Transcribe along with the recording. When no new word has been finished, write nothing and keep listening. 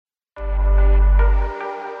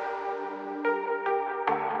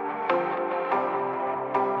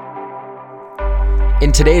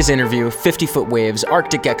In today's interview, 50-foot waves,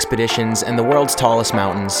 Arctic expeditions, and the world's tallest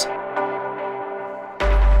mountains.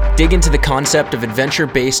 Dig into the concept of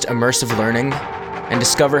adventure-based immersive learning and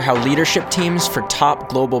discover how leadership teams for top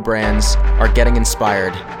global brands are getting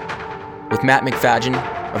inspired. With Matt McFadden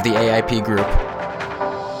of the AIP Group.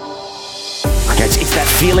 Okay, it's that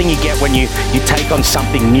feeling you get when you take on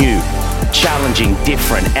something new, challenging,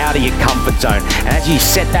 different, out of your comfort zone. And as you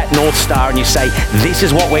set that North Star and you say, this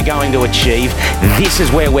is what we're going to achieve, this is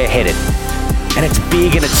where we're headed. And it's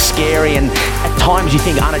big and it's scary and at times you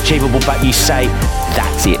think unachievable, but you say,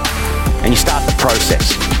 that's it. And you start the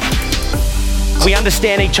process. We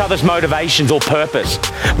understand each other's motivations or purpose.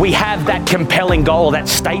 We have that compelling goal, that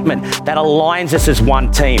statement that aligns us as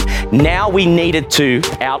one team. Now we needed to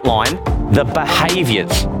outline the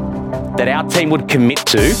behaviors that our team would commit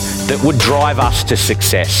to that would drive us to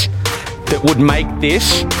success, that would make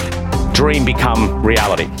this dream become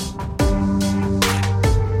reality.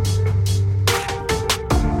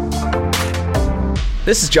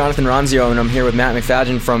 This is Jonathan Ronzio, and I'm here with Matt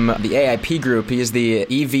McFadden from the AIP Group. He is the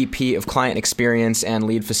EVP of Client Experience and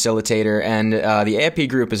Lead Facilitator, and the AIP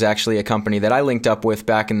Group is actually a company that I linked up with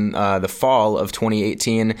back in the fall of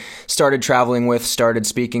 2018, started traveling with, started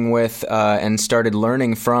speaking with, and started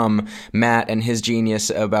learning from Matt and his genius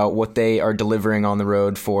about what they are delivering on the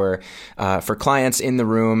road for clients in the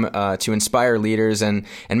room to inspire leaders. And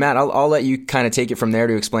Matt, I'll let you kind of take it from there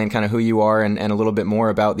to explain kind of who you are and a little bit more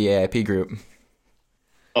about the AIP Group.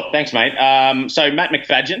 Well, thanks, mate. So Matt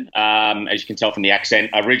McFadden, as you can tell from the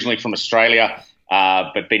accent, originally from Australia,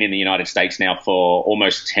 but been in the United States now for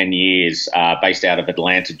almost 10 years, based out of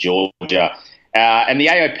Atlanta, Georgia. And the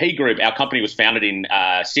AIP Group, our company was founded in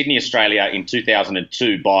Sydney, Australia in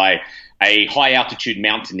 2002 by a high-altitude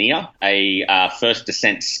mountaineer, a first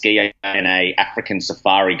descent skier, and a African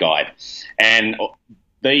safari guide. And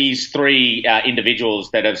these three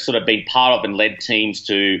individuals that have sort of been part of and led teams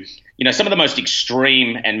to some of the most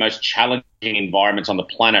extreme and most challenging environments on the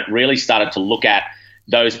planet really started to look at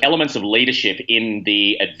those elements of leadership in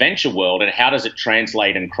the adventure world and how does it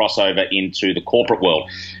translate and cross over into the corporate world.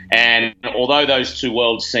 And although those two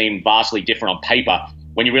worlds seem vastly different on paper,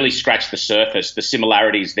 when you really scratch the surface, the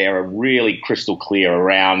similarities there are really crystal clear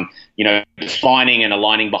around, defining and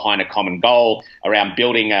aligning behind a common goal, around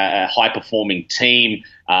building a high-performing team,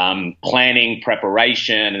 planning,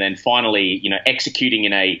 preparation, and then finally, executing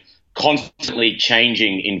in a constantly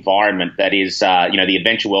changing environment that is, the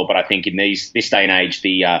adventure world, but I think in this day and age,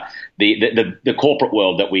 the corporate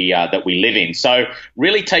world that we live in. So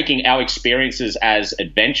really taking our experiences as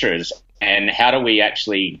adventurers and how do we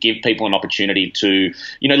actually give people an opportunity to,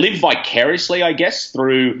 live vicariously, I guess,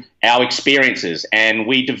 through our experiences. And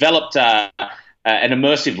we developed an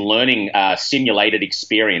immersive learning simulated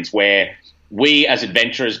experience where we as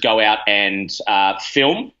adventurers go out and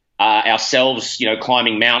film ourselves,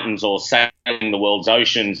 climbing mountains or sailing the world's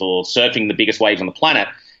oceans or surfing the biggest waves on the planet,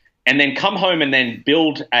 and then come home and then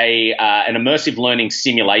build an immersive learning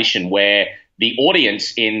simulation where the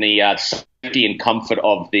audience in the safety and comfort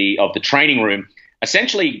of the training room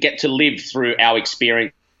essentially get to live through our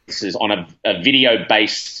experiences on a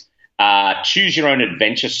video-based choose your own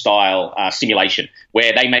adventure style simulation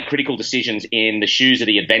where they make critical decisions in the shoes of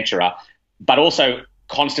the adventurer, but also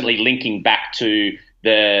constantly linking back to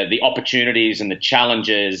the opportunities and the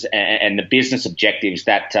challenges and the business objectives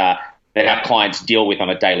that our clients deal with on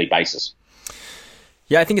a daily basis.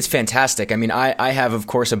 Yeah, I think it's fantastic. I mean, I have, of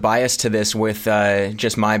course, a bias to this with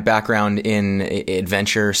just my background in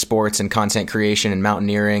adventure sports and content creation and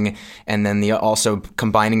mountaineering, and then also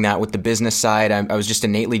combining that with the business side. I was just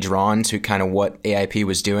innately drawn to kind of what AIP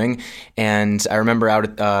was doing. And I remember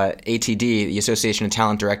out at ATD, the Association of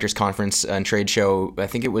Talent Directors Conference and Trade Show, I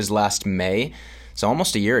think it was last May, so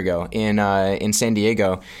almost a year ago in San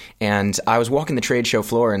Diego, and I was walking the trade show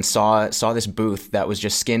floor and saw this booth that was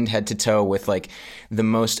just skinned head to toe with like the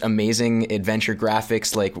most amazing adventure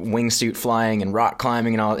graphics, like wingsuit flying and rock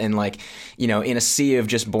climbing and all, and like in a sea of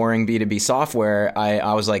just boring B2B software.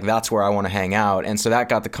 I was like, that's where I want to hang out, and so that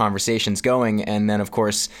got the conversations going, and then of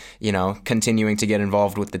course continuing to get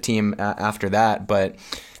involved with the team after that, but.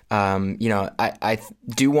 I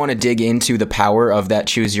do want to dig into the power of that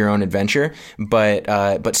choose your own adventure,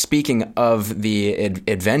 but speaking of the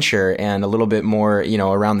adventure and a little bit more,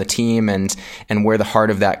 around the team and where the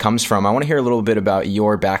heart of that comes from, I want to hear a little bit about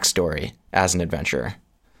your backstory as an adventurer.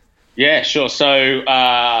 Yeah, sure. So,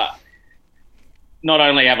 not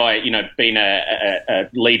only have I, been a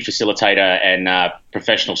lead facilitator and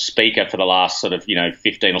professional speaker for the last sort of,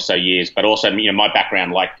 15 or so years, but also, my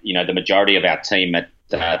background, like, the majority of our team at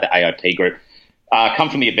the AIP Group, come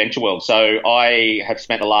from the adventure world. So I have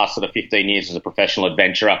spent the last sort of 15 years as a professional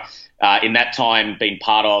adventurer. In that time, been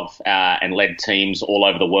part of and led teams all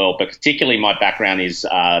over the world, but particularly my background is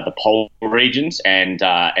the polar regions and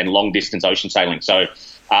long distance ocean sailing. So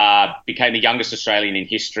became the youngest Australian in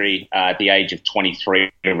history at the age of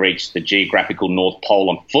 23 to reach the geographical North Pole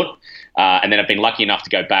on foot. And then I've been lucky enough to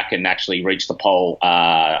go back and actually reach the pole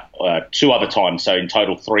 2 other times. So in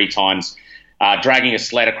total 3 times. Dragging a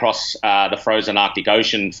sled across the frozen Arctic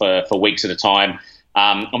Ocean for weeks at a time.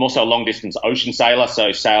 I'm also a long-distance ocean sailor,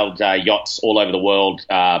 so sailed yachts all over the world,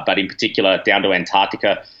 but in particular down to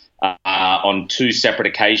Antarctica on 2 separate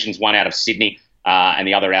occasions, one out of Sydney and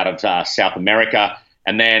the other out of South America.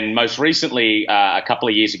 And then most recently, a couple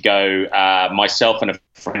of years ago, myself and a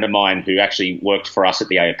friend of mine who actually worked for us at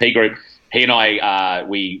the AOP Group, he and I,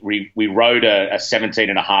 we rowed a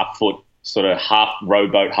 17.5-foot sort of half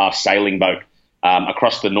rowboat, half sailing boat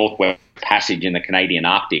across the Northwest Passage in the Canadian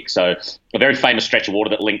Arctic. So a very famous stretch of water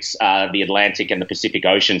that links the Atlantic and the Pacific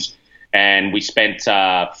Oceans. And we spent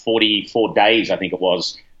 44 days, I think it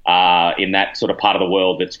was, in that sort of part of the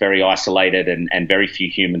world that's very isolated and very few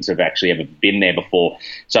humans have actually ever been there before.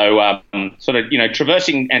 So sort of,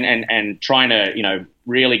 traversing and trying to,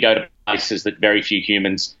 really go to places that very few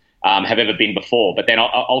humans have ever been before. But then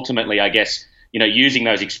ultimately, I guess, using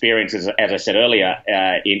those experiences, as I said earlier,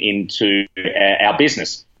 into our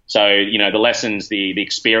business. So, the lessons, the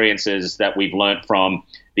experiences that we've learned from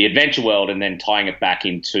the adventure world and then tying it back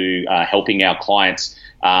into helping our clients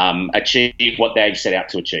achieve what they've set out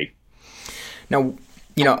to achieve. Now,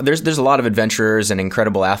 there's a lot of adventurers and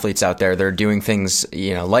incredible athletes out there that are doing things,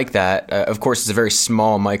 like that. Of course, it's a very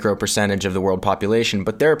small micro percentage of the world population,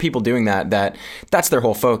 but there are people doing that's their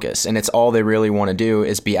whole focus. And it's all they really want to do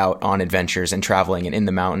is be out on adventures and traveling and in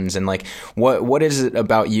the mountains. And like, what is it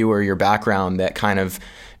about you or your background that kind of,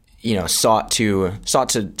 sought to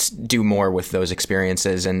do more with those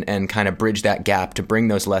experiences and kind of bridge that gap to bring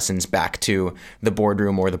those lessons back to the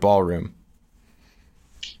boardroom or the ballroom?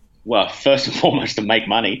 Well, first and foremost, to make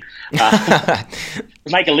money, to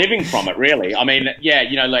make a living from it, really. I mean, yeah,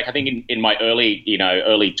 I think in my early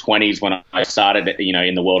 20s when I started,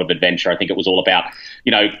 in the world of adventure, I think it was all about,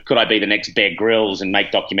 could I be the next Bear Grylls and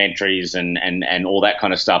make documentaries and all that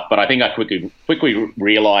kind of stuff. But I think I quickly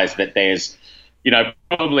realized that there's,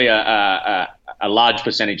 probably a large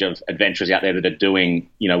percentage of adventurers out there that are doing,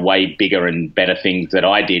 way bigger and better things than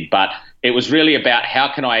I did. But it was really about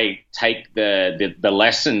how can I take the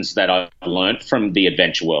lessons that I've learned from the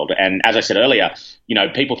adventure world. And as I said earlier,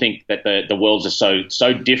 people think that the worlds are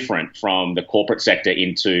so different from the corporate sector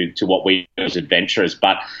into what we do as adventurers.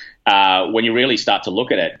 But when you really start to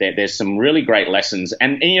look at it, there's some really great lessons.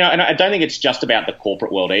 And I don't think it's just about the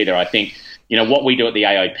corporate world either. I think, what we do at the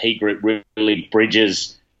AOP Group really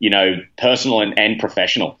bridges, personal and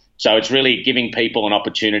professional. So it's really giving people an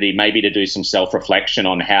opportunity maybe to do some self-reflection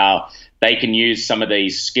on how they can use some of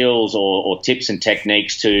these skills or tips and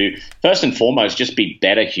techniques to, first and foremost, just be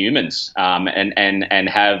better humans and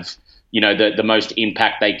have, the most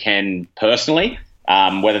impact they can personally,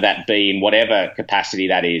 whether that be in whatever capacity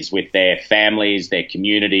that is with their families, their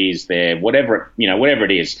communities, their whatever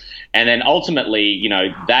it is. And then ultimately,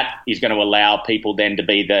 that is going to allow people then to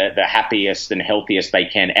be the happiest and healthiest they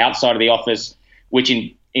can outside of the office, which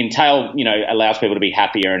in allows people to be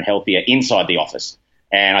happier and healthier inside the office.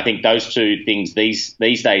 And I think those two things these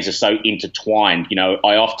days are so intertwined.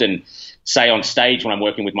 I often say on stage when I'm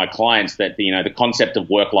working with my clients that, the concept of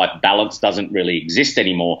work-life balance doesn't really exist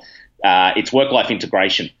anymore. It's work-life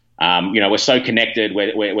integration. We're so connected.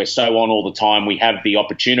 We're so on all the time. We have the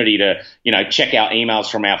opportunity to, check our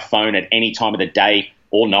emails from our phone at any time of the day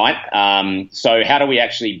or night. So how do we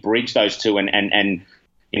actually bridge those two and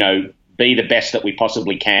be the best that we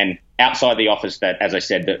possibly can outside the office that, as I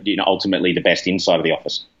said, that, ultimately the best inside of the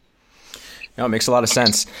office? No, it makes a lot of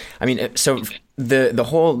sense. I mean, so the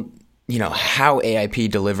whole, how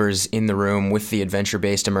AIP delivers in the room with the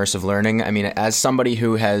adventure-based immersive learning. I mean, as somebody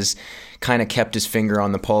who has kind of kept his finger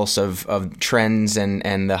on the pulse of trends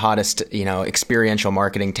and the hottest, experiential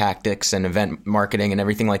marketing tactics and event marketing and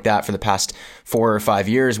everything like that for the past 4 or 5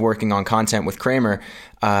 years working on content with Kramer,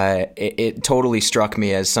 it totally struck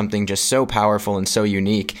me as something just so powerful and so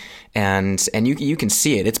unique. And you can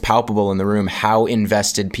see it. It's palpable in the room how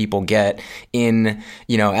invested people get in,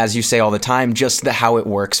 as you say all the time, just the how it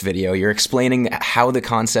works video. You're explaining how the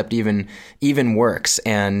concept even works,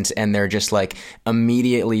 and they're just like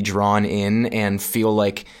immediately drawn in and feel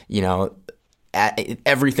like,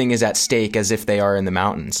 everything is at stake as if they are in the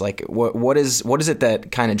mountains. Like what is it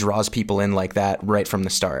that kind of draws people in like that right from the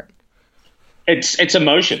start? It's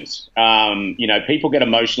emotions. People get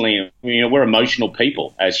emotionally. We're emotional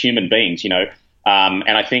people as human beings.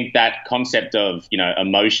 And I think that concept of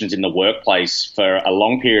emotions in the workplace for a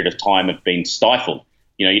long period of time have been stifled.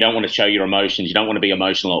 You don't want to show your emotions. You don't want to be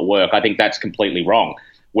emotional at work. I think that's completely wrong.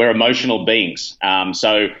 We're emotional beings.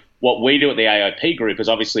 So what we do at the AIP group is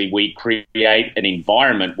obviously we create an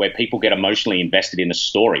environment where people get emotionally invested in the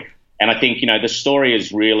story. And I think the story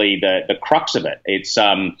is really the crux of it. It's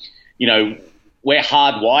we're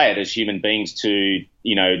hardwired as human beings to,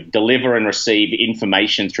 deliver and receive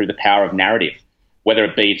information through the power of narrative, whether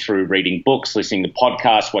it be through reading books, listening to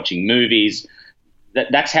podcasts, watching movies.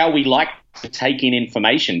 That's how we like to take in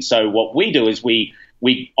information. So what we do is we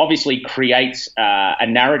obviously create a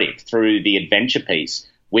narrative through the adventure piece.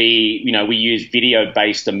 We use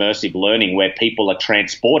video-based immersive learning where people are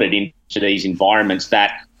transported into these environments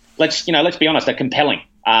that, let's be honest, are compelling.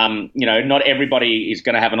 Not everybody is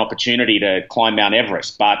going to have an opportunity to climb Mount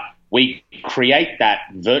Everest, but we create that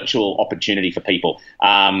virtual opportunity for people.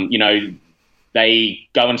 They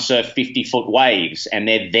go and surf 50-foot waves, and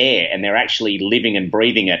they're there, and they're actually living and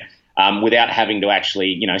breathing it without having to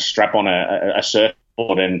actually, strap on a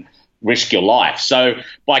surfboard and risk your life. So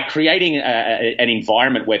by creating an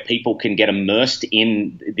environment where people can get immersed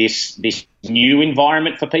in this new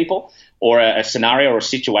environment for people, or a scenario or a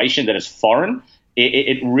situation that is foreign,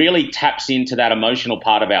 it really taps into that emotional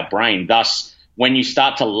part of our brain. Thus, when you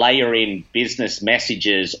start to layer in business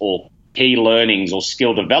messages or key learnings or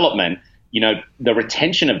skill development, the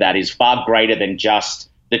retention of that is far greater than just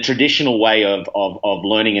the traditional way of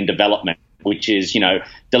learning and development, which is,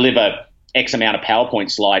 deliver X amount of PowerPoint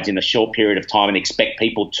slides in a short period of time and expect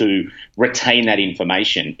people to retain that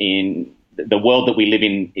information. In the world that we live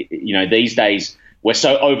in, these days, we're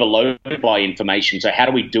so overloaded by information. So how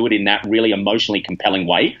do we do it in that really emotionally compelling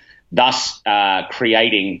way, thus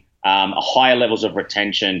creating higher levels of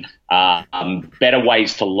retention, better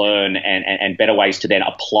ways to learn, and better ways to then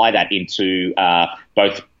apply that into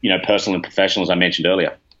both personal and professional, as I mentioned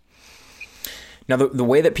earlier. Now, the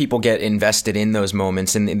way that people get invested in those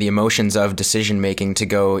moments and the emotions of decision making to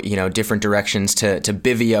go, different directions, to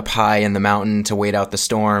bivvy up high in the mountain to wait out the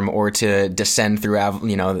storm, or to descend through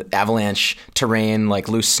avalanche terrain like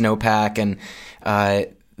loose snowpack, and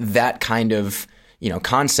that kind of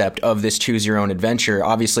concept of this choose your own adventure.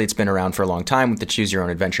 Obviously, it's been around for a long time with the choose your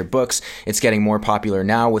own adventure books. It's getting more popular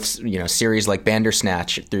now with series like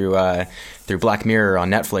Bandersnatch through Black Mirror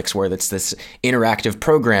on Netflix, where it's this interactive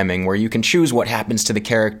programming where you can choose what happens to the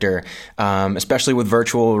character, especially with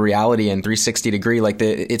virtual reality and 360 degree.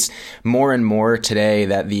 It's more and more today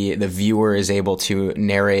that the viewer is able to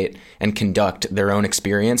narrate and conduct their own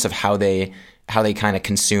experience of how they kind of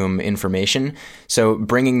consume information. So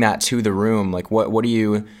bringing that to the room, what do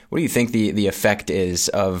you think the effect is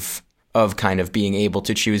of kind of being able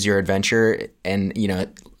to choose your adventure? And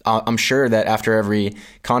I'm sure that after every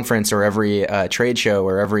conference or every trade show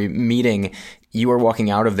or every meeting, you are walking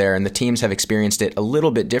out of there and the teams have experienced it a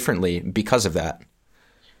little bit differently because of that.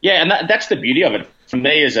 Yeah, and that's the beauty of it. For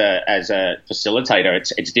me as a facilitator,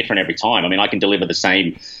 it's different every time. I mean, I can deliver the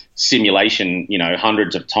same simulation,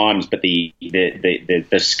 hundreds of times, but the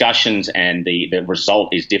discussions and the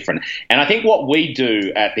result is different. And I think what we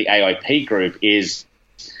do at the AIP group is,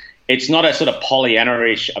 it's not a sort of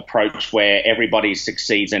Pollyanna-ish approach where everybody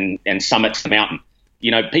succeeds and summits the mountain.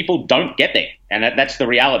 People don't get there, and that's the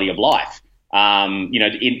reality of life.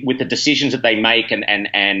 With the decisions that they make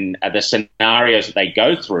and the scenarios that they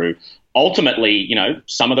go through, ultimately,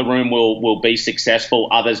 some of the room will be successful,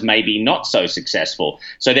 others maybe not so successful.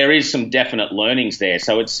 So there is some definite learnings there.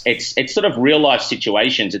 So it's sort of real life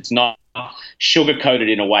situations. It's not sugar-coated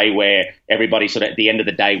in a way where everybody sort of at the end of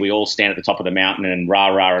the day, we all stand at the top of the mountain and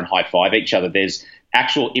rah-rah and high-five each other. There's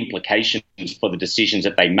actual implications for the decisions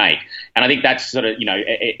that they make. And I think that's sort of,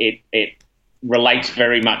 it relates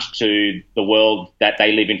very much to the world that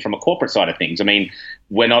they live in from a corporate side of things. I mean,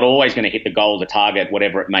 we're not always going to hit the goal, the target,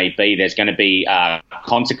 whatever it may be. There's going to be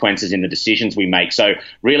consequences in the decisions we make. So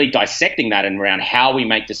really dissecting that and around how we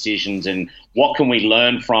make decisions and what can we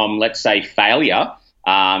learn from, let's say, failure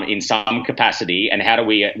in some capacity, and how do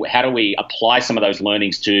we apply some of those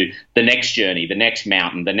learnings to the next journey, the next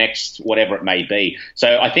mountain, the next whatever it may be.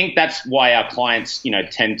 So I think that's why our clients,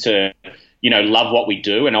 tend to love what we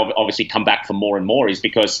do and obviously come back for more and more, is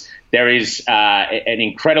because there is an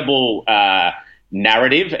incredible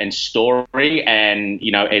narrative and story, and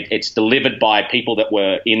it's delivered by people that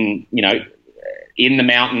were in the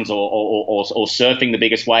mountains or surfing the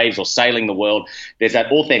biggest waves or sailing the world. There's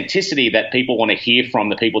that authenticity that people want to hear from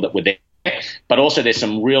the people that were there, but also there's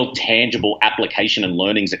some real tangible application and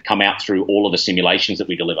learnings that come out through all of the simulations that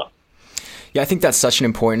we deliver. Yeah, I think that's such an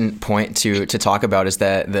important point to talk about, is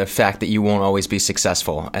that the fact that you won't always be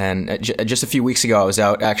successful. And just a few weeks ago, I was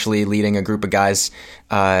out actually leading a group of guys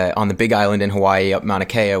on the Big Island in Hawaii, up Mauna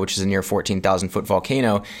Kea, which is a near 14,000-foot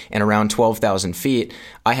volcano, and around 12,000 feet,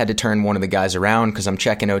 I had to turn one of the guys around because I'm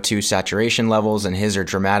checking O2 saturation levels, and his are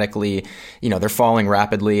dramatically, they're falling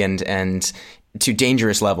rapidly and to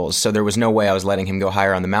dangerous levels. So there was no way I was letting him go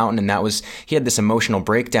higher on the mountain. And he had this emotional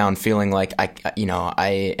breakdown, feeling like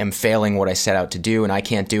I am failing what I set out to do, and I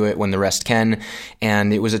can't do it when the rest can.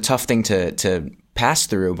 And it was a tough thing to pass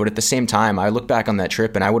through. But at the same time, I look back on that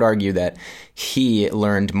trip and I would argue that he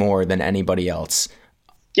learned more than anybody else.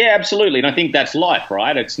 Yeah, absolutely. And I think that's life,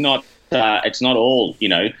 right? It's not all,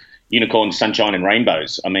 unicorns, sunshine and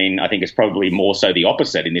rainbows. I mean, I think it's probably more so the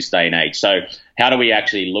opposite in this day and age. So how do we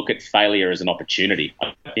actually look at failure as an opportunity,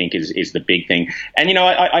 I think is the big thing. And,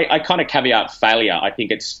 I kind of caveat failure. I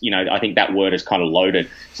think I think that word is kind of loaded.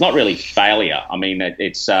 It's not really failure. I mean,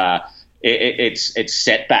 it's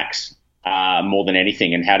setbacks more than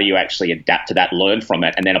anything. And how do you actually adapt to that, learn from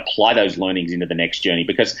it, and then apply those learnings into the next journey?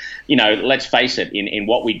 Because, let's face it, in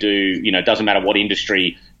what we do, it doesn't matter what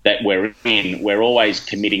industry that we're in, we're always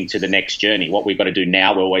committing to the next journey. What we've got to do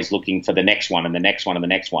now, we're always looking for the next one and the next one and the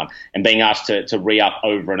next one, and being asked to re-up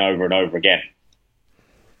over and over and over again.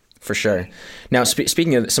 For sure. Now,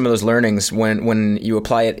 speaking of some of those learnings, when you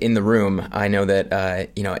apply it in the room, I know that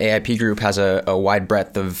AIP Group has a wide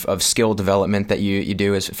breadth of skill development that you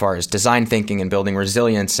do as far as design thinking and building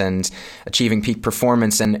resilience and achieving peak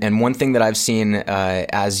performance. And one thing that I've seen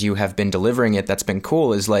as you have been delivering it that's been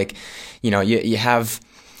cool is you have.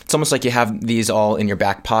 It's almost like you have these all in your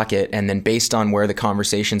back pocket, and then based on where the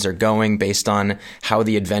conversations are going, based on how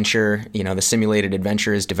the adventure, the simulated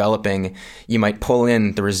adventure is developing, you might pull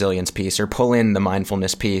in the resilience piece or pull in the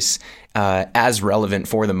mindfulness piece as relevant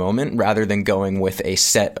for the moment, rather than going with a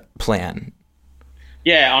set plan.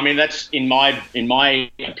 Yeah, I mean, that's in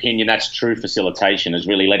my opinion, that's true facilitation, is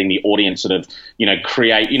really letting the audience sort of,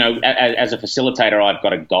 create, as a facilitator, I've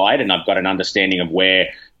got a guide and I've got an understanding of where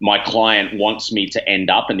my client wants me to end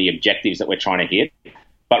up and the objectives that we're trying to hit,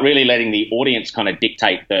 but really letting the audience kind of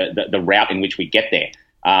dictate the route in which we get there.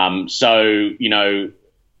 So,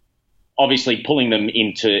 obviously pulling them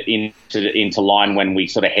into line when we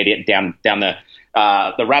sort of head it down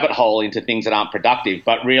the rabbit hole into things that aren't productive,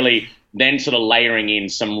 but really then sort of layering in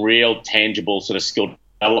some real tangible sort of skill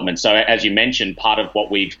development. So as you mentioned, part of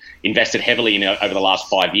what we've invested heavily in over the last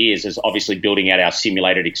 5 years is obviously building out our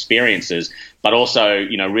simulated experiences, but also,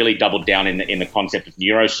 really doubled down in the concept of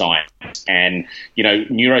neuroscience and,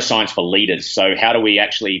 neuroscience for leaders. So how do we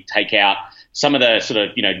actually take out some of the sort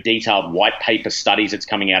of, detailed white paper studies that's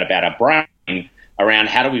coming out about our brain around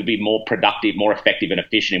how do we be more productive, more effective and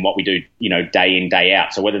efficient in what we do, day in, day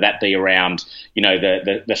out. So whether that be around,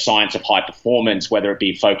 the science of high performance, whether it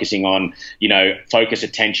be focusing on, focus,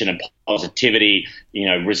 attention and positivity,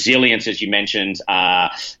 resilience, as you mentioned,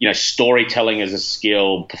 storytelling as a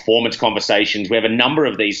skill, performance conversations. We have a number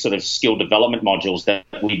of these sort of skill development modules that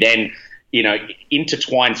we then,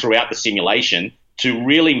 intertwine throughout the simulation to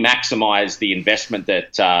really maximize the investment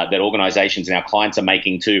that organizations and our clients are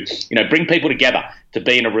making to, bring people together, to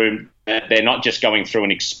be in a room. They're not just going through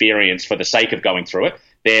an experience for the sake of going through it.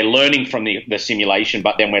 They're learning from the simulation,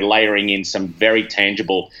 but then we're layering in some very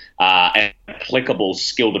tangible and applicable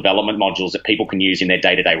skill development modules that people can use in their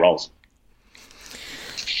day-to-day roles.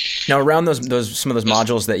 Now, around some of those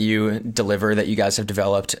modules that you deliver, that you guys have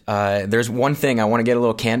developed, there's one thing I want to get a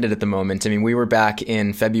little candid at the moment. I mean, we were back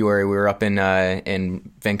in February. We were up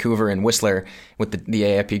in Vancouver and Whistler with the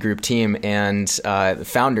AIP Group team, and the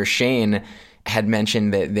founder Shane had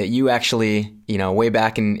mentioned that you actually, way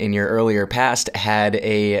back in your earlier past, had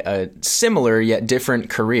a similar yet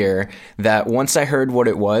different career that, once I heard what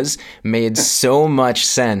it was, made so much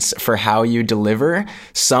sense for how you deliver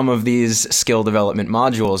some of these skill development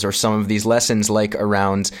modules or some of these lessons, like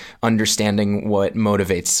around understanding what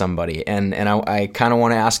motivates somebody. And I kind of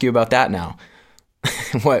want to ask you about that now.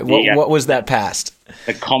 What was that past?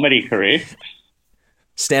 The comedy career.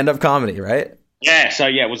 Stand-up comedy, right? Yeah, so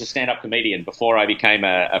I was a stand-up comedian. Before I became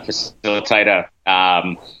a facilitator,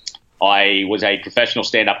 I was a professional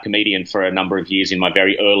stand-up comedian for a number of years in my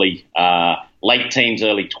very early, late teens,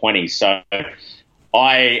 early 20s. So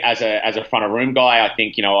I, as a front of room guy, I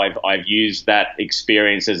think, I've used that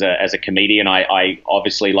experience as a comedian. I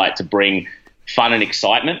obviously like to bring fun and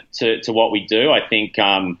excitement to what we do. I think,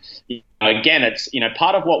 again, it's,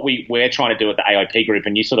 part of what we're trying to do at the AIP Group,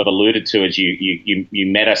 and you sort of alluded to as you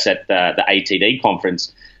met us at the ATD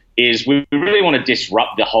conference, is we really want to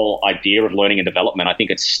disrupt the whole idea of learning and development. I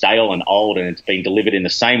think it's stale and old, and it's been delivered in the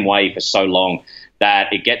same way for so long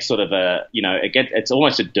that it gets sort of it's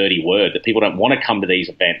almost a dirty word, that people don't want to come to these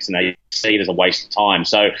events and they see it as a waste of time.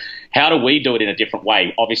 So how do we do it in a different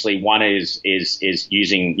way? Obviously, one is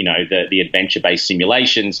using, the adventure-based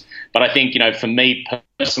simulations. But I think, for me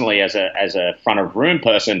personally, as a front of room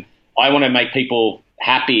person, I want to make people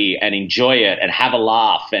happy and enjoy it and have a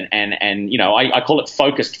laugh. And I call it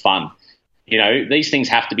focused fun. These things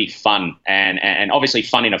have to be fun and obviously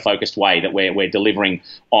fun in a focused way, that we're delivering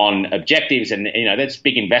on objectives. And, that's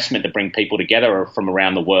big investment to bring people together from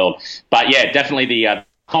around the world. But yeah, definitely the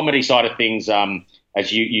comedy side of things,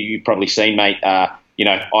 as you've probably seen, mate, I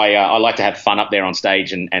like to have fun up there on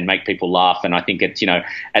stage and make people laugh. And I think it's,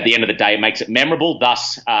 at the end of the day, it makes it memorable,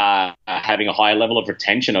 thus having a higher level of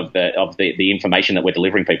retention of the information that we're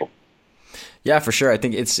delivering people. Yeah, for sure. I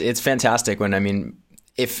think it's fantastic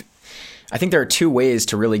I think there are two ways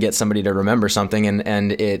to really get somebody to remember something,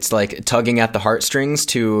 and it's like tugging at the heartstrings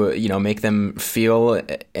to, make them feel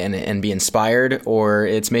and be inspired, or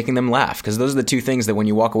it's making them laugh, because those are the two things that when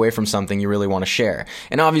you walk away from something, you really want to share.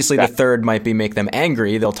 And obviously the third might be make them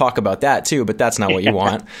angry. They'll talk about that too, but that's not what you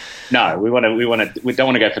want. No, we don't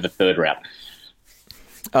want to go for the third route.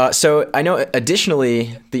 So I know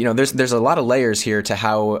additionally, there's a lot of layers here to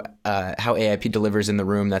how AIP delivers in the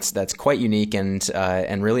room. That's quite unique and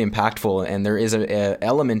really impactful. And there is a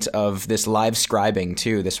element of this live scribing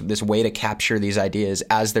too. This way to capture these ideas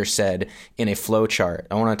as they're said in a flow chart.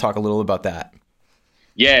 I want to talk a little about that.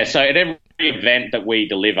 Yeah. So at every event that we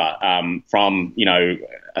deliver, from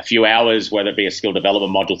a few hours, whether it be a skill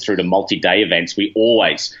development module through to multi-day events, we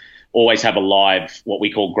always have a live, what we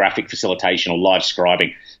call graphic facilitation or live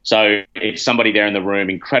scribing. So it's somebody there in the room,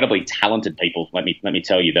 incredibly talented people. Let me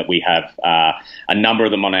tell you that we have a number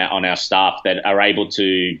of them on our staff that are able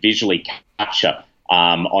to visually capture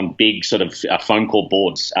on big sort of phone call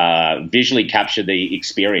boards, visually capture the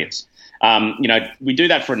experience. We do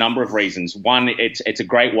that for a number of reasons. One, it's a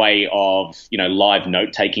great way of, live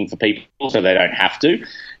note taking for people so they don't have to.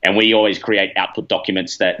 And we always create output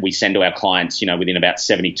documents that we send to our clients, within about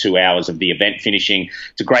 72 hours of the event finishing.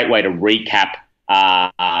 It's a great way to recap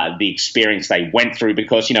the experience they went through,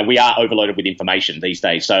 because, we are overloaded with information these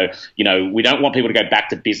days. So, we don't want people to go back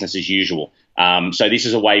to business as usual. So this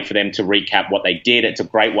is a way for them to recap what they did. It's a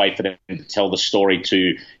great way for them to tell the story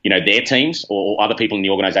to, their teams or other people in the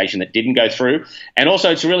organization that didn't go through. And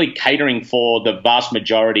also it's really catering for the vast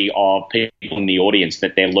majority of people in the audience,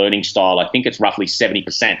 that their learning style, I think it's roughly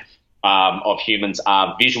 70%. Of humans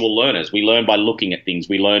are visual learners. We learn by looking at things.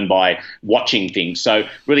 We learn by watching things. So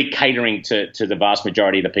really catering to the vast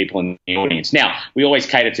majority of the people in the audience. Now, we always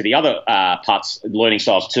cater to the other parts, learning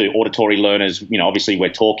styles too. Auditory learners, obviously we're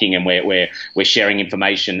talking and we're sharing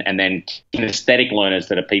information. And then kinesthetic learners,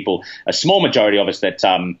 that are people, a small majority of us that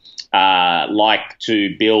like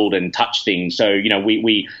to build and touch things. So,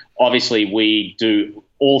 we obviously do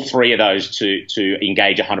all three of those to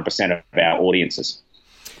engage 100% of our audiences.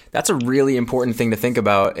 That's a really important thing to think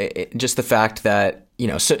about. Just the fact that,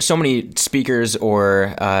 so many speakers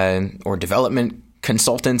or development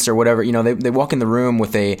consultants or whatever, they walk in the room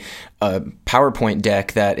with a PowerPoint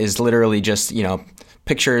deck that is literally just,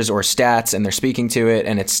 pictures or stats, and they're speaking to it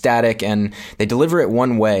and it's static, and they deliver it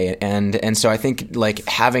one way. And so I think like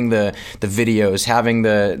having the videos, having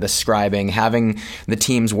the scribing, having the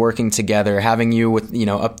teams working together, having you with,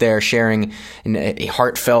 up there sharing a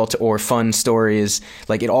heartfelt or fun stories,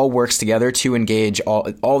 like it all works together to engage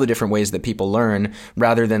all the different ways that people learn,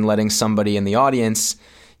 rather than letting somebody in the audience.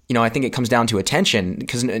 I think it comes down to attention,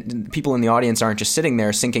 because people in the audience aren't just sitting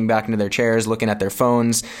there sinking back into their chairs looking at their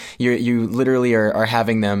phones. You literally are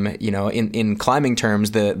having them, in climbing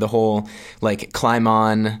terms, the whole like climb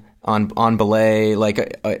on belay,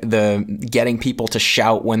 like the getting people to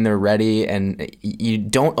shout when they're ready, and you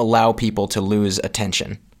don't allow people to lose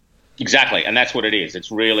attention. Exactly, and that's what it is.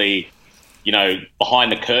 It's really,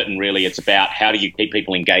 behind the curtain, really, it's about how do you keep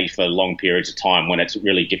people engaged for long periods of time when it's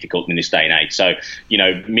really difficult in this day and age. So,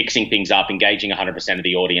 mixing things up, engaging 100% of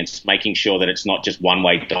the audience, making sure that it's not just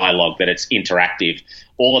one-way dialogue, that it's interactive.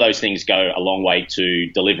 All of those things go a long way to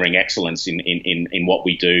delivering excellence in what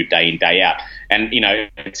we do day in, day out. And,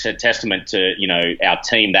 it's a testament to, our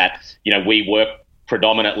team that, we work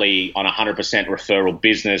predominantly on 100% referral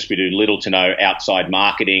business. We do little to no outside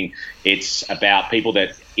marketing. It's about people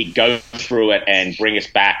that go through it and bring us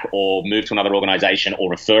back or move to another organization or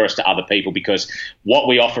refer us to other people, because what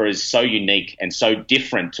we offer is so unique and so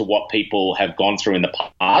different to what people have gone through in the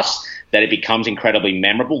past that it becomes incredibly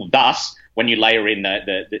memorable. Thus, when you layer in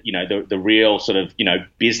the real sort of,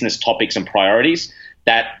 business topics and priorities,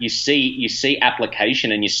 that you see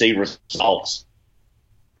application and you see results.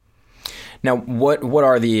 Now, what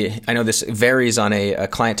are I know this varies on a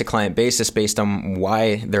client-to-client basis based on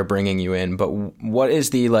why they're bringing you in, but what is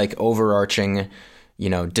the like overarching,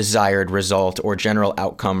 desired result or general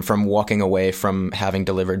outcome from walking away from having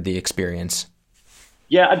delivered the experience?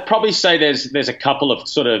 Yeah, I'd probably say there's a couple of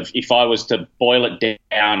sort of, if I was to boil it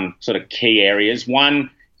down, sort of key areas. One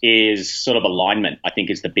is sort of alignment, I think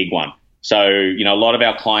is the big one. So, a lot of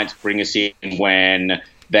our clients bring us in when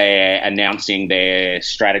they're announcing their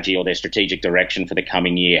strategy or their strategic direction for the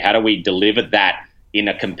coming year. How do we deliver that in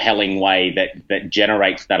a compelling way that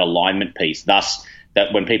generates that alignment piece? Thus,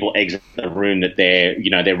 that when people exit the room, that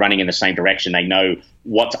they're running in the same direction. They know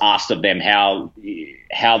what's asked of them, how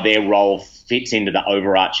their role fits into the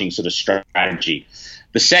overarching sort of strategy.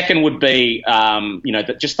 The second would be,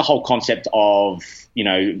 just the whole concept of,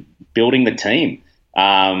 building the team.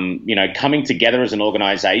 Coming together as an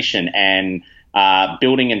organization and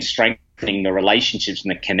building and strengthening the relationships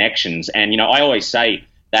and the connections. And, I always say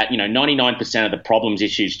that, 99% of the problems,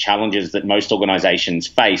 issues, challenges that most organizations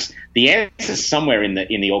face, the answer is somewhere in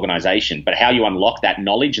the organization, but how you unlock that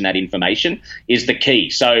knowledge and that information is the key.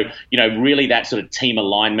 So, really that sort of team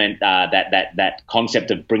alignment, that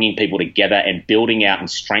concept of bringing people together and building out and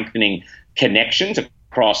strengthening connections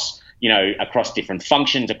across different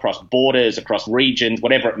functions, across borders, across regions,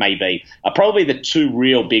 whatever it may be, are probably the two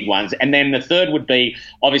real big ones. And then the third would be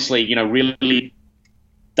obviously, really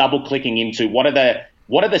double clicking into what are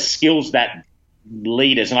the skills that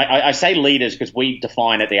leaders, and I say leaders because we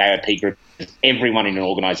define at the AOP group everyone in an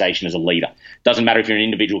organization is a leader. Doesn't matter if you're an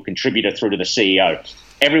individual contributor through to the CEO.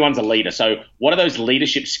 Everyone's a leader. So what are those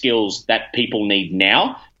leadership skills that people need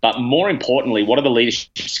now? But more importantly, what are the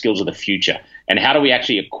leadership skills of the future? And how do we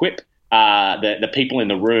actually equip the people in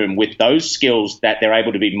the room with those skills that they're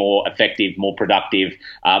able to be more effective, more productive,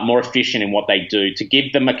 more efficient in what they do to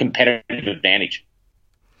give them a competitive advantage?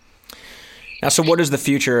 Now, so what does the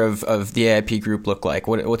future of the AIP group look like?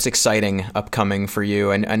 What's exciting upcoming for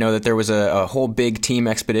you? And I know that there was a whole big team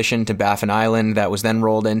expedition to Baffin Island that was then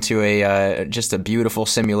rolled into just a beautiful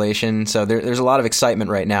simulation. So there's a lot of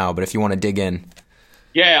excitement right now, but if you want to dig in.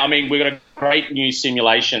 Yeah, I mean, we've got a great new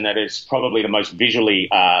simulation that is probably the most visually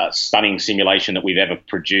stunning simulation that we've ever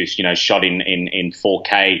produced, shot in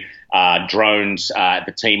 4K drones.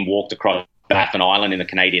 The team walked across Baffin Island in the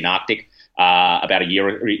Canadian Arctic about a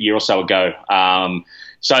year or so ago.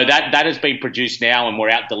 So that has been produced now, and we're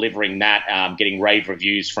out delivering that, getting rave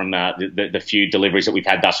reviews from the few deliveries that we've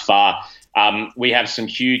had thus far. We have some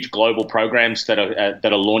huge global programs that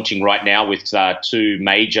are launching right now with two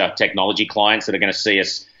major technology clients that are going to see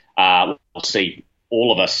us, see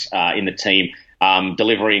all of us in the team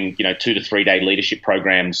delivering 2 to 3 day leadership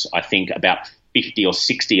programs. I think about 50 or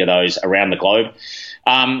 60 of those around the globe.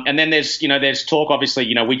 And then there's talk.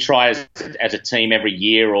 Obviously, we try as a team every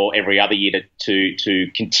year or every other year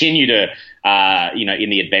to continue to in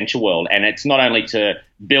the adventure world, and it's not only to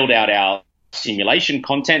build out our simulation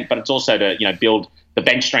content, but it's also to build the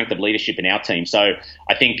bench strength of leadership in our team. So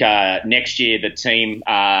I think next year the team,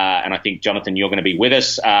 and I think Jonathan, you're going to be with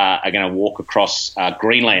us, are going to walk across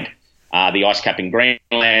Greenland, the ice cap in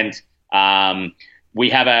Greenland. We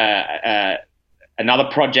have another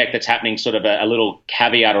project that's happening, sort of a little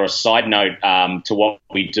caveat or a side note to what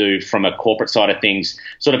we do from a corporate side of things,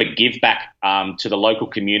 sort of a give back to the local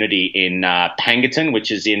community in Pangaton,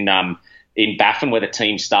 which is in Baffin, where the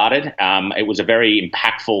team started. It was a very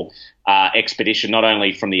impactful expedition, not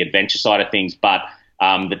only from the adventure side of things, but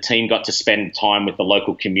the team got to spend time with the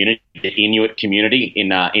local community, the Inuit community in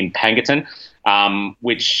Pangaton,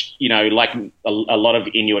 which, like a lot of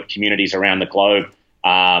Inuit communities around the globe,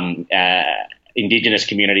 Indigenous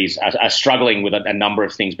communities are struggling with a number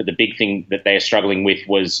of things, but the big thing that they're struggling with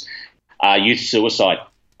was youth suicide.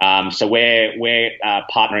 So we're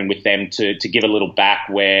partnering with them to give a little back.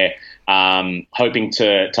 We're hoping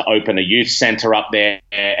to open a youth centre up there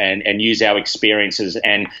and use our experiences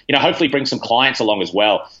and hopefully bring some clients along as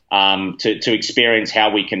well to experience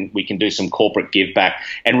how we can do some corporate give back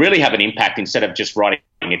and really have an impact instead of just writing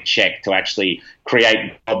a check, to actually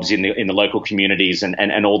create jobs in the local communities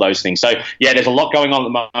and all those things. So yeah, there's a lot going on at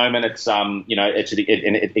the moment. It's an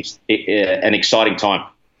exciting time.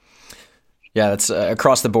 Yeah, that's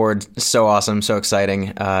across the board so awesome, so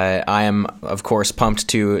exciting. I am, of course, pumped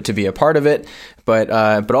to be a part of it. but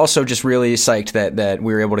also just really psyched that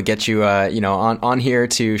we were able to get you on here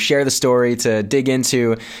to share the story, to dig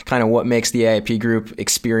into kind of what makes the AIP Group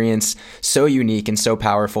experience so unique and so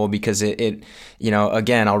powerful, because it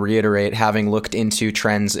again, I'll reiterate, having looked into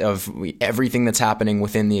trends of everything that's happening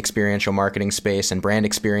within the experiential marketing space and brand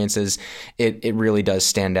experiences, it really does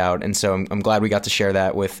stand out. And so I'm glad we got to share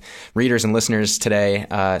that with readers and listeners today.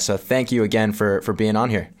 So thank you again for being on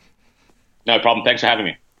here. No problem. Thanks for having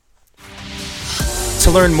me. To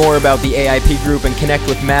learn more about the AIP Group and connect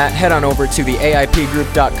with Matt, head on over to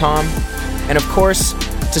theaipgroup.com. And of course,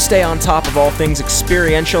 to stay on top of all things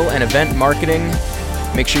experiential and event marketing,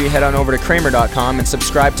 make sure you head on over to Kramer.com and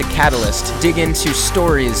subscribe to Catalyst. Dig into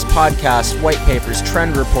stories, podcasts, white papers,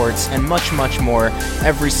 trend reports, and much, much more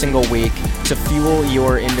every single week to fuel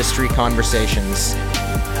your industry conversations.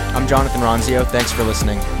 I'm Jonathan Ronzio. Thanks for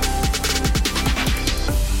listening.